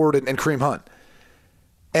Jerome Ford and Kareem Hunt.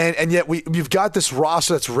 And yet we've got this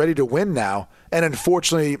roster that's ready to win now. And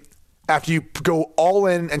unfortunately, after you go all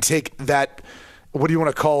in and take that, what do you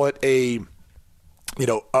want to call it, a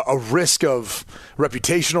risk of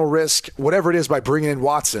reputational risk, whatever it is, by bringing in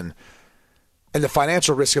Watson, and the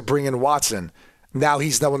financial risk of bringing in Watson, now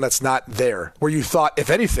he's the one that's not there, where you thought, if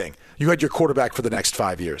anything, you had your quarterback for the next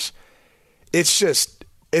 5 years. It's just,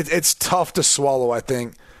 it's tough to swallow, I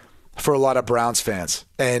think, for a lot of Browns fans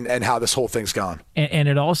and how this whole thing's gone. And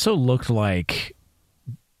it also looked like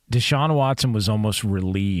Deshaun Watson was almost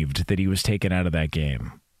relieved that he was taken out of that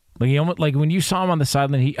game. Like when you saw him on the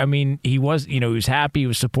sideline, he was, he was happy, he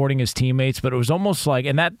was supporting his teammates, but it was almost like,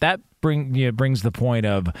 and that brings the point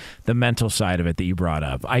of the mental side of it that you brought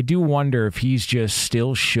up. I do wonder if he's just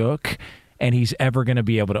still shook and he's ever going to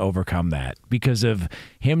be able to overcome that because of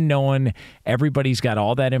him knowing everybody's got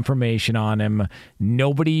all that information on him.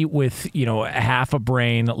 Nobody with, half a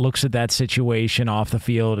brain looks at that situation off the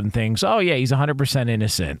field and thinks, oh, yeah, he's 100%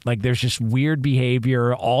 innocent. Like, there's just weird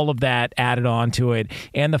behavior, all of that added on to it,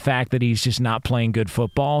 and the fact that he's just not playing good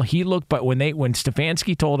football. He looked, but when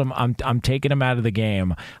Stefanski told him, I'm taking him out of the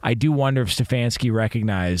game, I do wonder if Stefanski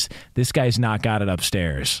recognized this guy's not got it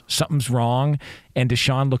upstairs. Something's wrong. And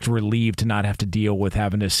Deshaun looked relieved to not have to deal with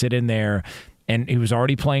having to sit in there, and he was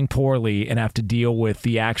already playing poorly, and have to deal with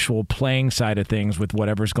the actual playing side of things with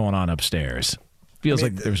whatever's going on upstairs. Feels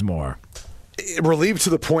like there's more. Relieved to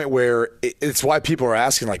the point where it's why people are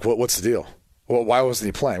asking, like, what's the deal? Well, why wasn't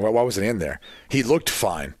he playing? Why wasn't he in there? He looked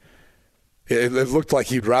fine. It looked like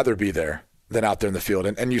he'd rather be there than out there in the field.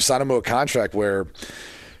 And you sign him to a contract where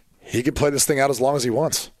he can play this thing out as long as he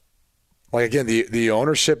wants. Like, again, the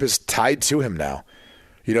ownership is tied to him now.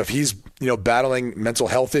 If he's, battling mental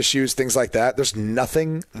health issues, things like that, there's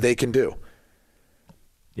nothing they can do.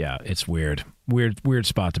 Yeah, it's weird. Weird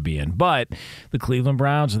spot to be in. But the Cleveland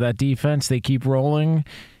Browns, with that defense, they keep rolling.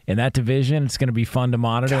 In that division, it's going to be fun to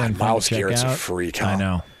monitor and fun Myles to check Garrett's out. A freak, huh? I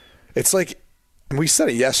know. It's like, and we said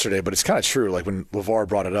it yesterday, but it's kind of true. Like when LeVar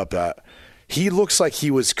brought it up, he looks like he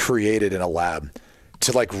was created in a lab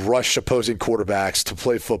to rush opposing quarterbacks, to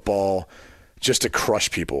play football, just to crush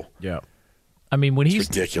people. Yeah. I mean, when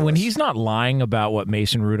he's not lying about what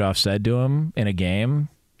Mason Rudolph said to him in a game,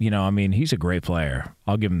 he's a great player.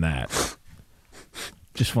 I'll give him that.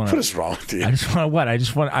 What is wrong with you?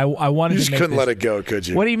 I wanted you just couldn't let it go, could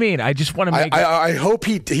you? What do you mean? I just want to make I hope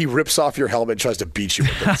he rips off your helmet and tries to beat you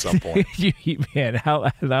with it at some point. Man,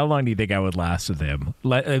 how long do you think I would last with him?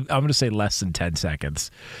 I'm going to say less than 10 seconds.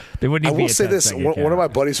 There wouldn't even I will say this. One of my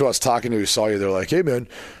buddies who I was talking to who saw you, they're like, hey, man,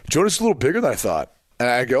 Jonas is a little bigger than I thought. And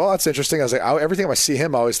I go, oh, that's interesting. I was like, every time I see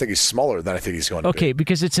him, I always think he's smaller than I think he's going to be. Okay,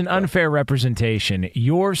 because it's an unfair representation.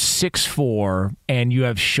 You're 6'4", and you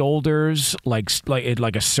have shoulders like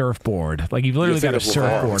a surfboard. Like you've literally got a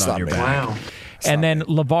surfboard on your back. Wow. And then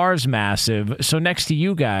LeVar's massive. So next to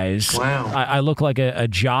you guys, I look like a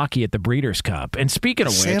jockey at the Breeders' Cup. And speaking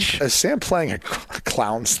of which... Is Sam playing a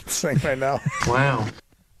clown thing right now? Wow.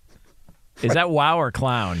 Is that wow or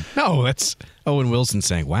clown? No, that's Owen Wilson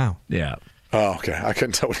saying wow. Yeah. Oh, okay. I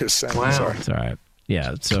couldn't tell what he was saying. Wow. Sorry. It's all right.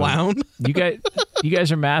 Yeah. So clown? you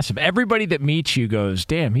guys are massive. Everybody that meets you goes,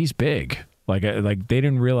 damn, he's big. Like they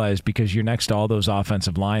didn't realize because you're next to all those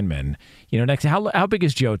offensive linemen. You know, next how big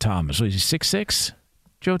is Joe Thomas? Was he 6'6"?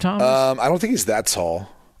 Joe Thomas? I don't think he's that tall.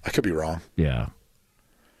 I could be wrong. Yeah.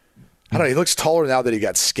 I don't know. He looks taller now that he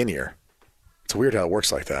got skinnier. It's weird how it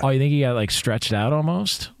works like that. Oh, you think he got like stretched out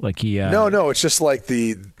almost? Like he? No. It's just like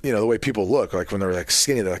the way people look. Like when they're like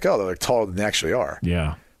skinny, they're like, oh, they're like taller than they actually are.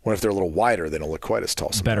 Yeah. When if they're a little wider, they don't look quite as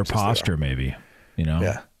tall. Better posture, maybe. You know.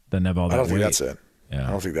 Yeah. Than have all that. I don't think weight. that's it. Yeah.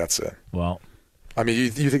 I don't think that's it. Well, I mean, you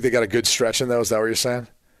think they got a good stretch in though? Is that what you're saying?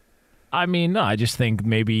 I mean, no. I just think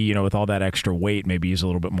maybe with all that extra weight, maybe he's a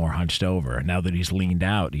little bit more hunched over. Now that he's leaned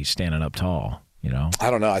out, he's standing up tall. I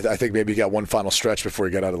don't know. I think maybe he got one final stretch before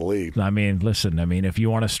he got out of the league. I mean, listen. If you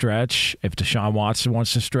want to stretch, if Deshaun Watson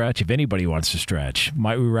wants to stretch, if anybody wants to stretch,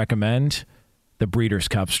 might we recommend the Breeders'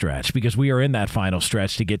 Cup stretch? Because we are in that final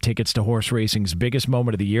stretch to get tickets to horse racing's biggest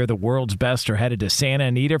moment of the year. The world's best are headed to Santa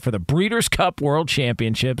Anita for the Breeders' Cup World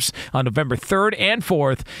Championships on November 3rd and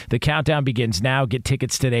 4th. The countdown begins now. Get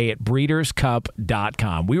tickets today at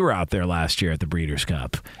breederscup.com. We were out there last year at the Breeders'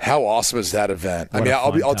 Cup. How awesome is that event?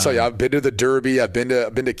 I'll tell you, I've been to the Derby. I've been to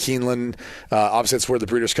Keeneland. Obviously, that's where the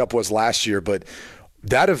Breeders' Cup was last year, but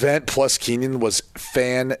that event plus Keenan was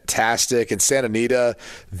fantastic. And Santa Anita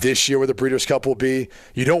this year where the Breeders' Cup will be,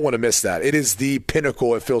 you don't want to miss that. It is the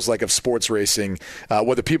pinnacle, it feels like, of sports racing,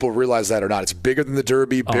 whether people realize that or not. It's bigger than the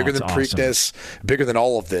Derby, bigger than Preakness, bigger than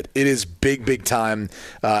all of it. It is big time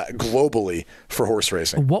globally for horse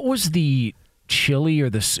racing. What was the chili or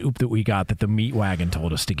the soup that we got that the meat wagon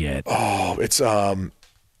told us to get? Oh, it's God,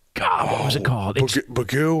 what was it called?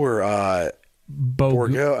 Bagoo or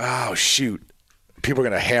Borgo. Oh, shoot. People are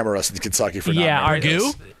going to hammer us in Kentucky for not knowing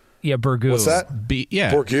this. Yeah, Burgoo. What's that?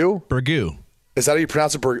 Borgoo? Burgoo. Is that how you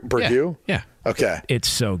pronounce it? Burgoo? Yeah. Okay. It's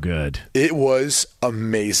so good. It was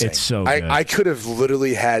amazing. It's so good. I could have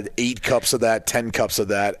literally had 8 cups of that, 10 cups of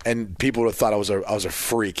that, and people would have thought I was a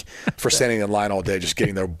freak for standing in line all day just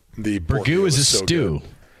getting the Burgoo is a stew. Good.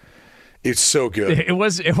 It's so good. It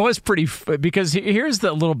was pretty because here's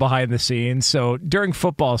the little behind the scenes. So during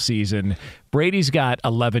football season, Brady's got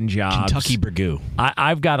 11 jobs. Kentucky Burgoo.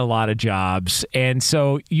 I've got a lot of jobs. And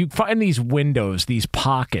so you find these windows, these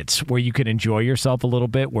pockets where you can enjoy yourself a little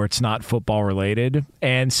bit where it's not football related.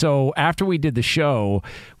 And so after we did the show,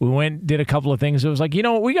 we did a couple of things. It was like,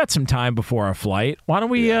 we got some time before our flight. Why don't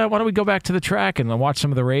we go back to the track and watch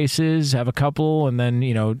some of the races, have a couple, and then,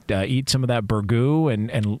 eat some of that Burgoo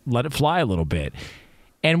and let it fly a little bit.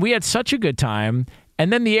 And we had such a good time.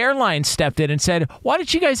 And then the airline stepped in and said, why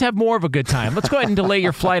don't you guys have more of a good time? Let's go ahead and delay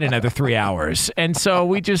your flight another 3 hours. And so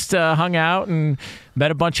we just hung out and met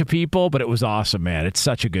a bunch of people, but it was awesome, man. It's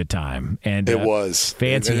such a good time. And it was.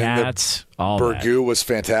 Fancy hats, all that. Burgoo was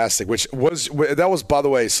fantastic, that was, by the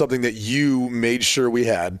way, something that you made sure we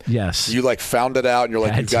had. Yes. You found it out and you're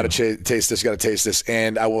like, you've got to taste this, you got to taste this.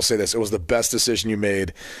 And I will say this, it was the best decision you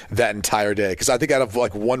made that entire day. Because I think out of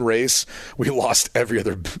one race, we lost every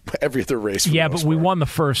other race. Yeah, but we won the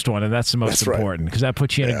first one, and that's the most important because that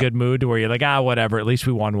puts you in a good mood to where you're like, whatever, at least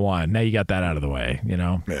we won one. Now you got that out of the way,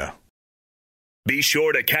 Yeah. Be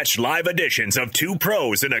sure to catch live editions of Two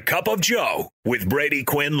Pros and a Cup of Joe with Brady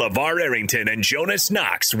Quinn, LeVar Arrington, and Jonas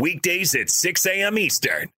Knox weekdays at 6 a.m.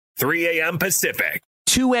 Eastern, 3 a.m. Pacific.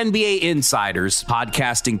 2 NBA insiders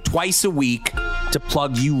podcasting twice a week to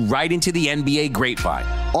plug you right into the NBA grapevine.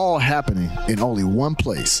 All happening in only one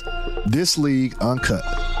place. This League Uncut,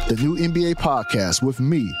 the new NBA podcast with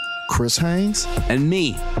me, Chris Haynes, and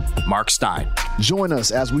me, Mark Stein. Join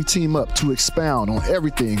us as we team up to expound on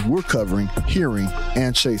everything we're covering, hearing,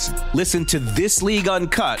 and chasing. Listen to This League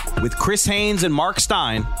Uncut with Chris Haynes and Mark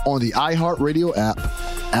Stein on the iHeartRadio app,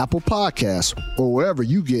 Apple Podcasts, or wherever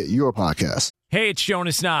you get your podcasts. Hey, it's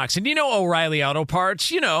Jonas Knox, and you know O'Reilly Auto Parts.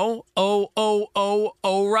 You know,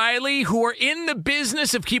 O'Reilly, who are in the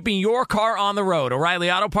business of keeping your car on the road. O'Reilly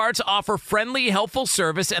Auto Parts offer friendly, helpful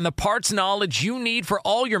service and the parts knowledge you need for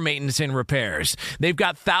all your maintenance and repairs. They've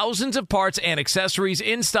got thousands of parts and accessories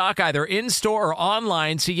in stock, either in-store or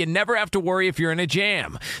online, so you never have to worry if you're in a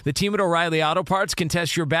jam. The team at O'Reilly Auto Parts can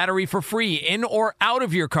test your battery for free, in or out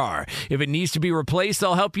of your car. If it needs to be replaced,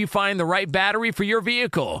 they'll help you find the right battery for your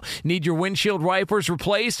vehicle. Need your windshield wipers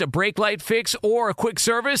replaced, a brake light fix, or a quick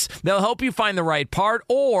service? They'll help you find the right part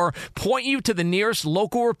or point you to the nearest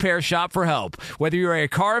local repair shop for help. Whether you're a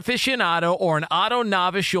car aficionado or an auto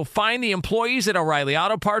novice, you'll find the employees at O'Reilly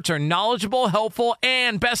Auto Parts are knowledgeable, helpful,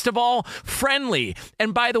 and best of all, friendly.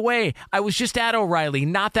 And by the way, I was just at O'Reilly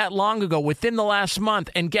not that long ago, within the last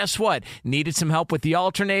month, and guess what? Needed some help with the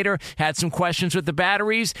alternator, had some questions with the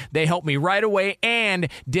batteries. They helped me right away and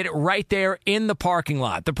did it right there in the parking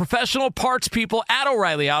lot. The professional parts people at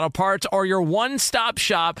O'Reilly Auto Parts are your one-stop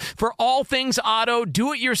shop for all things auto,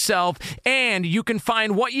 do-it-yourself, and you can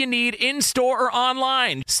find what you need in-store or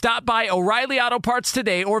online. Stop by O'Reilly Auto Parts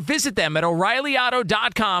today or visit them at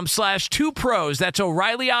O'ReillyAuto.com/2pros. That's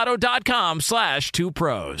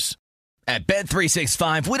O'ReillyAuto.com/2pros. At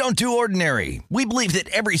Bet365, we don't do ordinary. We believe that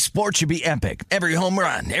every sport should be epic. Every home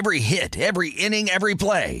run, every hit, every inning, every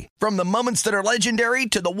play. From the moments that are legendary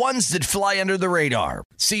to the ones that fly under the radar.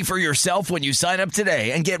 See for yourself when you sign up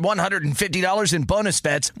today and get $150 in bonus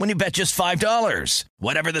bets when you bet just $5.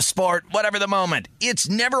 Whatever the sport, whatever the moment, it's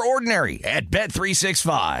never ordinary at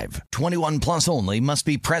Bet365. 21 plus only. Must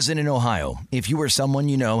be present in Ohio. If you or someone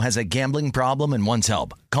you know has a gambling problem and wants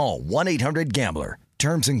help, call 1-800-GAMBLER.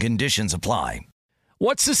 Terms and conditions apply.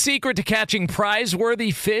 What's the secret to catching prize-worthy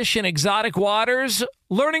fish in exotic waters?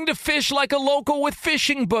 Learning to fish like a local with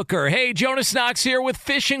Fishing Booker. Hey, Jonas Knox here with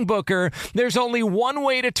Fishing Booker. There's only one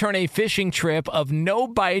way to turn a fishing trip of no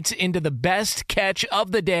bites into the best catch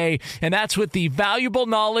of the day, and that's with the valuable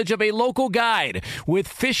knowledge of a local guide. With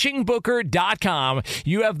FishingBooker.com,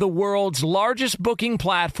 you have the world's largest booking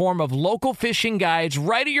platform of local fishing guides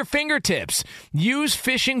right at your fingertips. Use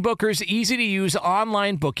Fishing Booker's easy-to-use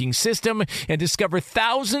online booking system and discover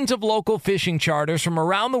thousands of local fishing charters from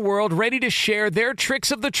around the world ready to share their tricks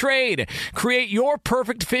of the trade. Create your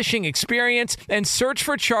perfect fishing experience and search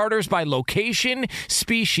for charters by location,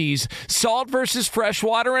 species, salt versus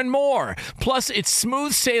freshwater, and more. Plus, it's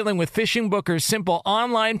smooth sailing with Fishing Booker's simple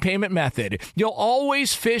online payment method. You'll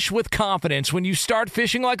always fish with confidence when you start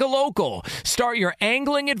fishing like a local. Start your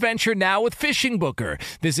angling adventure now with Fishing Booker.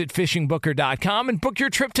 Visit FishingBooker.com and book your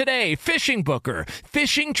trip today. Fishing Booker.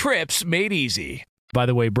 Fishing trips made easy. By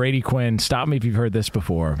the way, Brady Quinn, stop me if you've heard this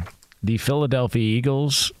before. The Philadelphia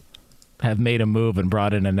Eagles have made a move and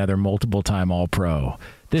brought in another multiple-time All-Pro.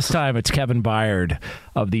 This time it's Kevin Byard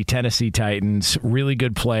of the Tennessee Titans, really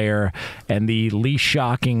good player, and the least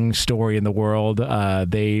shocking story in the world.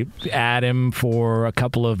 They add him for a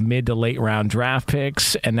couple of mid to late round draft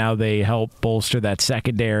picks, and now they help bolster that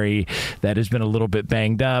secondary that has been a little bit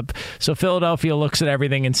banged up. So Philadelphia looks at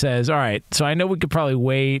everything and says, all right, so I know we could probably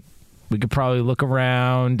wait. We could probably look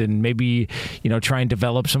around and maybe, try and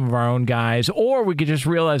develop some of our own guys. Or we could just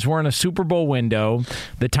realize we're in a Super Bowl window.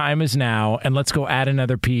 The time is now, and let's go add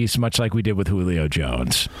another piece, much like we did with Julio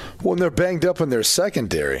Jones. Well, and they're banged up in their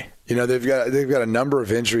secondary. They've got a number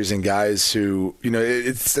of injuries and guys who,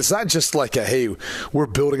 it's not just like hey, we're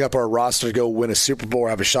building up our roster to go win a Super Bowl or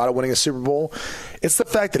have a shot at winning a Super Bowl. It's the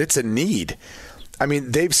fact that it's a need. I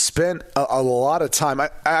mean, they've spent a lot of time. I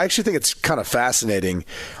actually think it's kind of fascinating.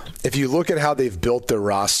 If you look at how they've built their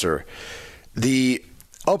roster,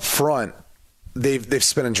 up front, they've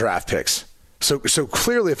spent in draft picks. So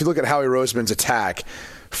clearly, if you look at Howie Roseman's attack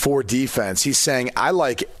for defense, he's saying, I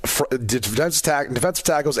like defensive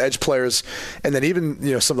tackles, edge players, and then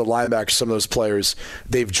even some of the linebackers, some of those players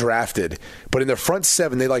they've drafted. But in their front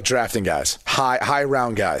seven, they like drafting guys, high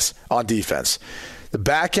round guys on defense. The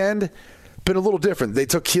back end, been a little different. They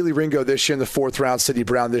took Keely Ringo this year in the 4th round, Sidney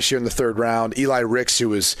Brown this year in the 3rd round, Eli Ricks, who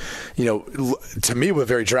was, to me, a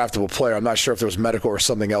very draftable player. I'm not sure if there was medical or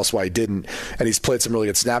something else why he didn't, and he's played some really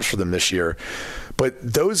good snaps for them this year.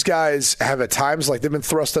 But those guys have at times they've been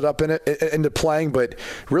thrusted up into playing, but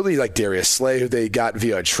really like Darius Slay, who they got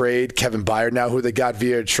via a trade, Kevin Byard now, who they got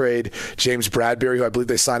via a trade, James Bradbury, who I believe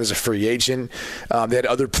they signed as a free agent. They had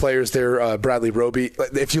other players there, Bradley Roby.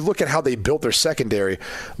 If you look at how they built their secondary,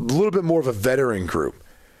 a little bit more of a veteran group.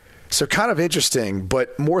 So kind of interesting,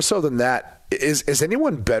 but more so than that, is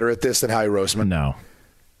anyone better at this than Howie Roseman? No.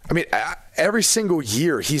 I mean, every single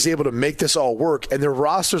year he's able to make this all work, and their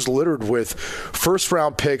roster's littered with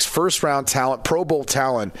first-round picks, first-round talent, Pro Bowl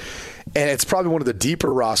talent, and it's probably one of the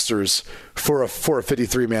deeper rosters for a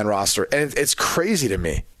 53-man roster. And it's crazy to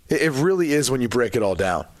me. It really is when you break it all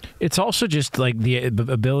down. It's also just like the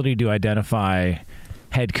ability to identify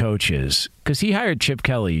head coaches, because he hired Chip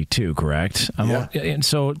Kelly too, correct? Yeah. And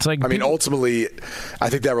so it's like, I mean, ultimately, I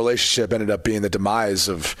think that relationship ended up being the demise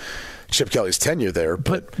of Chip Kelly's tenure there.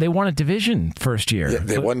 But they won a division first year. Yeah,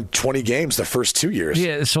 they won 20 games the first 2 years.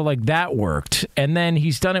 Yeah, so like that worked. And then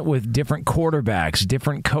he's done it with different quarterbacks,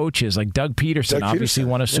 different coaches, like Doug Peterson obviously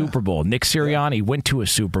won a Super Bowl. Nick Sirianni went to a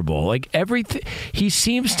Super Bowl. Like everything, he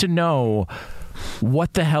seems to know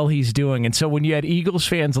what the hell he's doing. And so when you had Eagles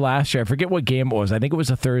fans last year, I forget what game it was. I think it was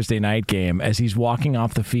a Thursday night game. As he's walking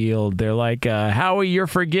off the field, they're like, Howie, you're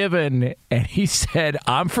forgiven. And he said,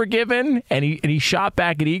 I'm forgiven. And he shot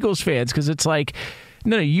back at Eagles fans because it's like,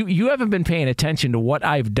 no, you haven't been paying attention to what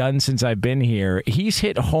I've done since I've been here. He's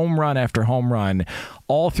hit home run after home run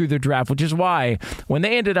all through the draft, which is why when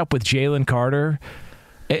they ended up with Jalen Carter,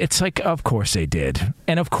 it's like, of course they did,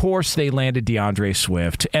 and of course they landed DeAndre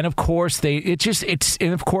Swift, and of course it's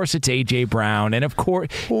AJ Brown, and of course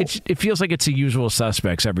it feels like it's the usual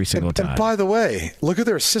suspects every single time. And by the way, look at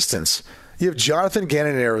their assistants. You have Jonathan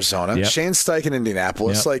Gannon in Arizona, Shane Steichen in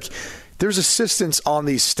Indianapolis. Like, there's assistants on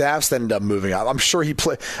these staffs that end up moving out. I'm sure he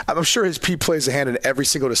plays a hand in every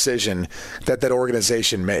single decision that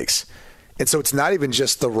organization makes. And so it's not even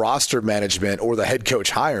just the roster management or the head coach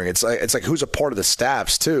hiring. It's like who's a part of the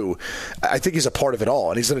staffs too. I think he's a part of it all,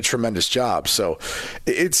 and he's done a tremendous job. So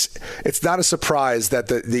it's not a surprise that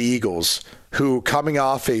the Eagles, who coming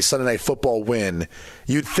off a Sunday Night Football win,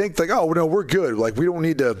 you'd think like, oh no, we're good. Like we don't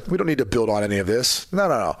need to build on any of this.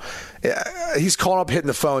 No. He's calling up, hitting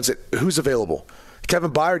the phones. Who's available?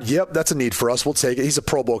 Kevin Byard, yep, that's a need for us. We'll take it. He's a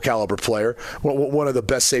Pro Bowl caliber player, one of the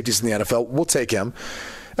best safeties in the NFL. We'll take him.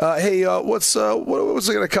 Hey, what's it going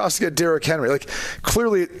to cost to get Derrick Henry? Like,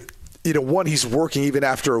 clearly, one, he's working even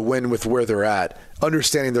after a win with where they're at,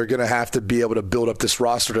 understanding they're going to have to be able to build up this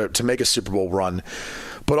roster to make a Super Bowl run.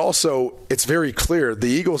 But also, it's very clear the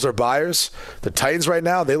Eagles are buyers. The Titans right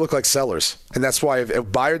now, they look like sellers. And that's why if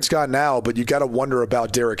Byard's gone now, but you got to wonder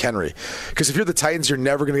about Derrick Henry. Because if you're the Titans, you're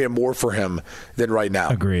never going to get more for him than right now.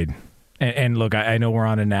 Agreed. And look, I know we're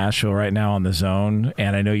on in Nashville right now on the Zone,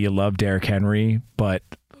 and I know you love Derrick Henry, but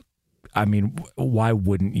I mean, why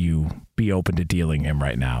wouldn't you be open to dealing him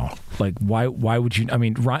right now? Like, why would you? I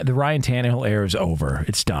mean, the Ryan Tannehill era is over.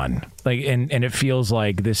 It's done. Like, and it feels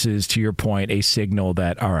like this is, to your point, a signal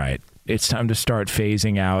that, all right, it's time to start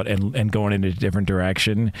phasing out and going in a different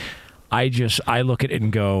direction. I look at it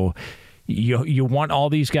and go, you want all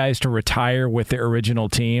these guys to retire with their original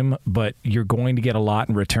team, but you're going to get a lot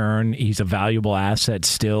in return. He's a valuable asset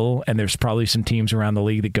still, and there's probably some teams around the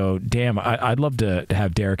league that go, damn, I'd love to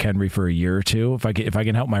have Derrick Henry for a year or two. If I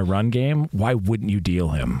can help my run game, why wouldn't you deal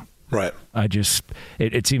him? Right.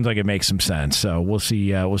 It seems like it makes some sense. So we'll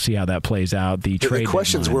see how that plays out. The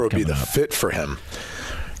questions where would be the fit for him,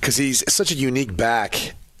 because he's such a unique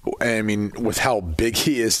back. I mean, with how big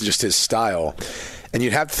he is, just his style. And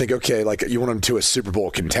you'd have to think, okay, like you want him to a Super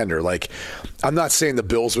Bowl contender. Like, I'm not saying the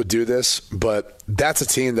Bills would do this, but that's a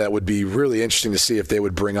team that would be really interesting to see if they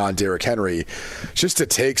would bring on Derrick Henry just to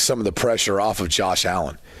take some of the pressure off of Josh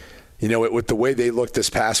Allen. With the way they looked this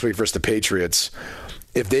past week versus the Patriots,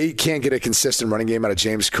 if they can't get a consistent running game out of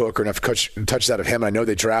James Cook or enough touches out of him, and I know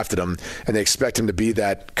they drafted him and they expect him to be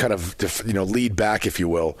that kind of lead back, if you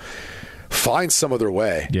will, find some other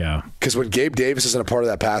way. Yeah. Because when Gabe Davis isn't a part of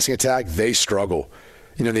that passing attack, they struggle.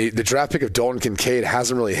 The draft pick of Dalton Kincaid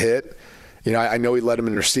hasn't really hit. I know he led him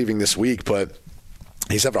in receiving this week, but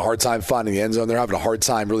he's having a hard time finding the end zone. They're having a hard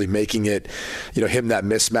time really making it, him that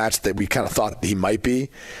mismatch that we kind of thought he might be.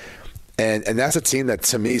 And that's a team that,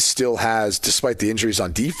 to me, still has, despite the injuries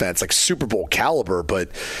on defense, like Super Bowl caliber,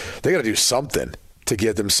 but they got to do something to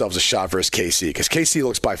give themselves a shot versus KC, because KC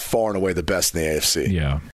looks by far and away the best in the AFC.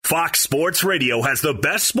 Yeah. Fox Sports Radio has the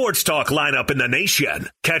best sports talk lineup in the nation.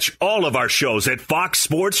 Catch all of our shows at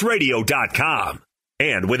foxsportsradio.com.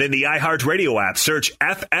 And within the iHeartRadio app, search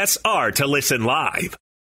FSR to listen live.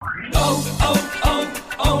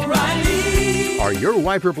 O'Reilly. Are your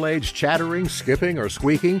wiper blades chattering, skipping, or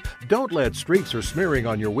squeaking? Don't let streaks or smearing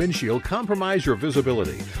on your windshield compromise your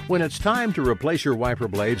visibility. When it's time to replace your wiper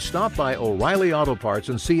blades, stop by O'Reilly Auto Parts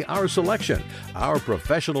and see our selection. Our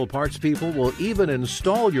professional parts people will even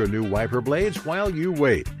install your new wiper blades while you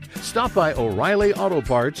wait. Stop by O'Reilly Auto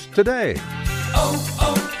Parts today.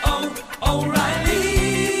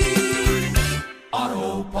 O'Reilly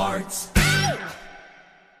Auto Parts.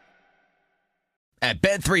 At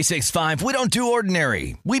Bet365, we don't do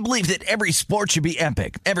ordinary. We believe that every sport should be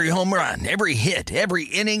epic. Every home run, every hit, every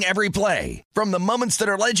inning, every play. From the moments that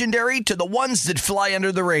are legendary to the ones that fly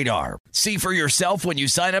under the radar. See for yourself when you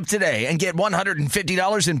sign up today and get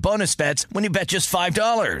 $150 in bonus bets when you bet just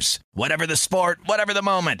 $5. Whatever the sport, whatever the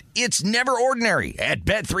moment, it's never ordinary at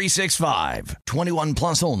Bet365. 21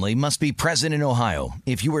 plus only. Must be present in Ohio.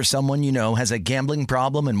 If you or someone you know has a gambling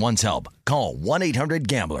problem and wants help, call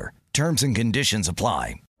 1-800-GAMBLER. Terms and conditions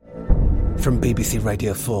apply. From BBC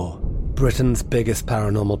Radio 4, Britain's biggest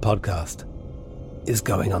paranormal podcast is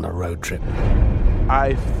going on a road trip.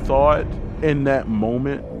 I thought in that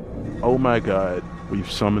moment, oh my God, we've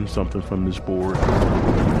summoned something from this board.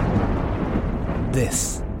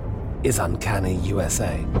 This is Uncanny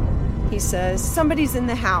USA. He says, somebody's in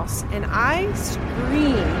the house, and I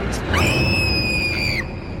screamed.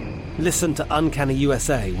 Listen to Uncanny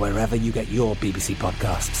USA wherever you get your BBC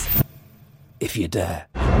podcasts, if you dare.